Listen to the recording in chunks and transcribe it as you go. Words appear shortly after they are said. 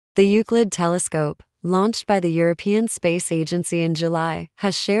The Euclid Telescope, launched by the European Space Agency in July,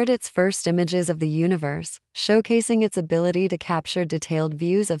 has shared its first images of the universe, showcasing its ability to capture detailed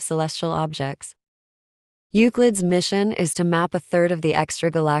views of celestial objects. Euclid's mission is to map a third of the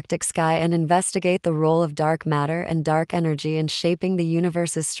extragalactic sky and investigate the role of dark matter and dark energy in shaping the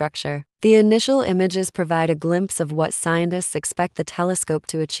universe's structure. The initial images provide a glimpse of what scientists expect the telescope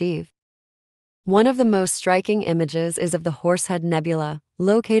to achieve. One of the most striking images is of the Horsehead Nebula,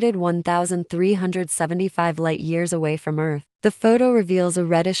 located 1,375 light-years away from Earth. The photo reveals a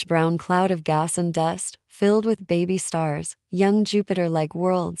reddish-brown cloud of gas and dust, filled with baby stars, young Jupiter-like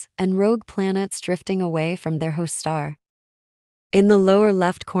worlds, and rogue planets drifting away from their host star. In the lower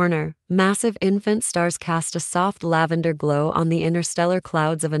left corner, massive infant stars cast a soft lavender glow on the interstellar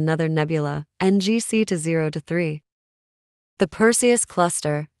clouds of another nebula, NGC 0-3. The Perseus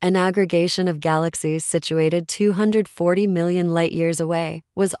Cluster, an aggregation of galaxies situated 240 million light-years away,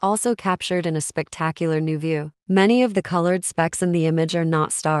 was also captured in a spectacular new view. Many of the colored specks in the image are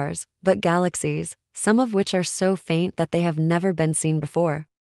not stars, but galaxies, some of which are so faint that they have never been seen before.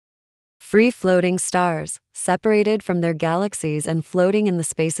 Free-floating stars, separated from their galaxies and floating in the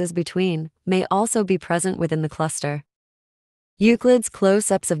spaces between, may also be present within the cluster. Euclid's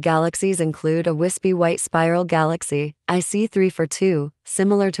close-ups of galaxies include a wispy white spiral galaxy, IC 342,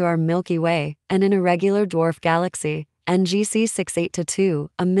 similar to our Milky Way, and an irregular dwarf galaxy, NGC 68-2,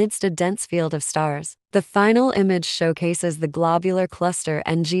 amidst a dense field of stars. The final image showcases the globular cluster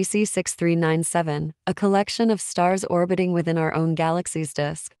NGC 6397, a collection of stars orbiting within our own galaxy's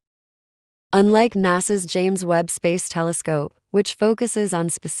disk. Unlike NASA's James Webb Space Telescope, which focuses on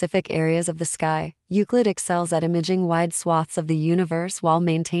specific areas of the sky, Euclid excels at imaging wide swaths of the universe while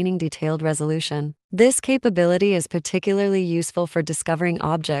maintaining detailed resolution. This capability is particularly useful for discovering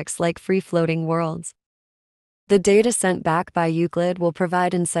objects like free-floating worlds. The data sent back by Euclid will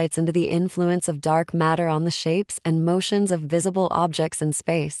provide insights into the influence of dark matter on the shapes and motions of visible objects in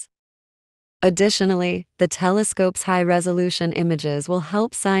space. Additionally, the telescope's high-resolution images will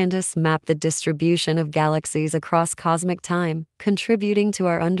help scientists map the distribution of galaxies across cosmic time, contributing to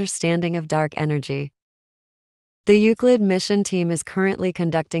our understanding of dark energy. The Euclid mission team is currently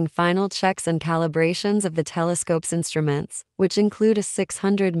conducting final checks and calibrations of the telescope's instruments, which include a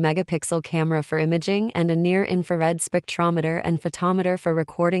 600-megapixel camera for imaging and a near-infrared spectrometer and photometer for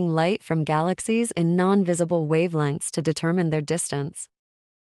recording light from galaxies in non-visible wavelengths to determine their distance.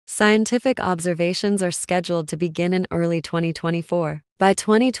 Scientific observations are scheduled to begin in early 2024. By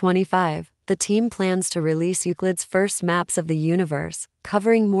 2025, the team plans to release Euclid's first maps of the universe,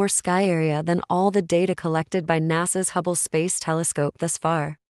 covering more sky area than all the data collected by NASA's Hubble Space Telescope thus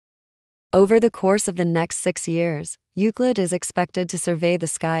far. Over the course of the next 6 years, Euclid is expected to survey the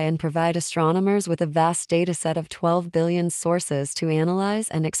sky and provide astronomers with a vast dataset of 12 billion sources to analyze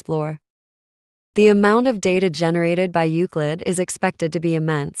and explore. The amount of data generated by Euclid is expected to be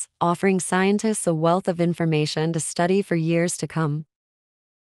immense, offering scientists a wealth of information to study for years to come.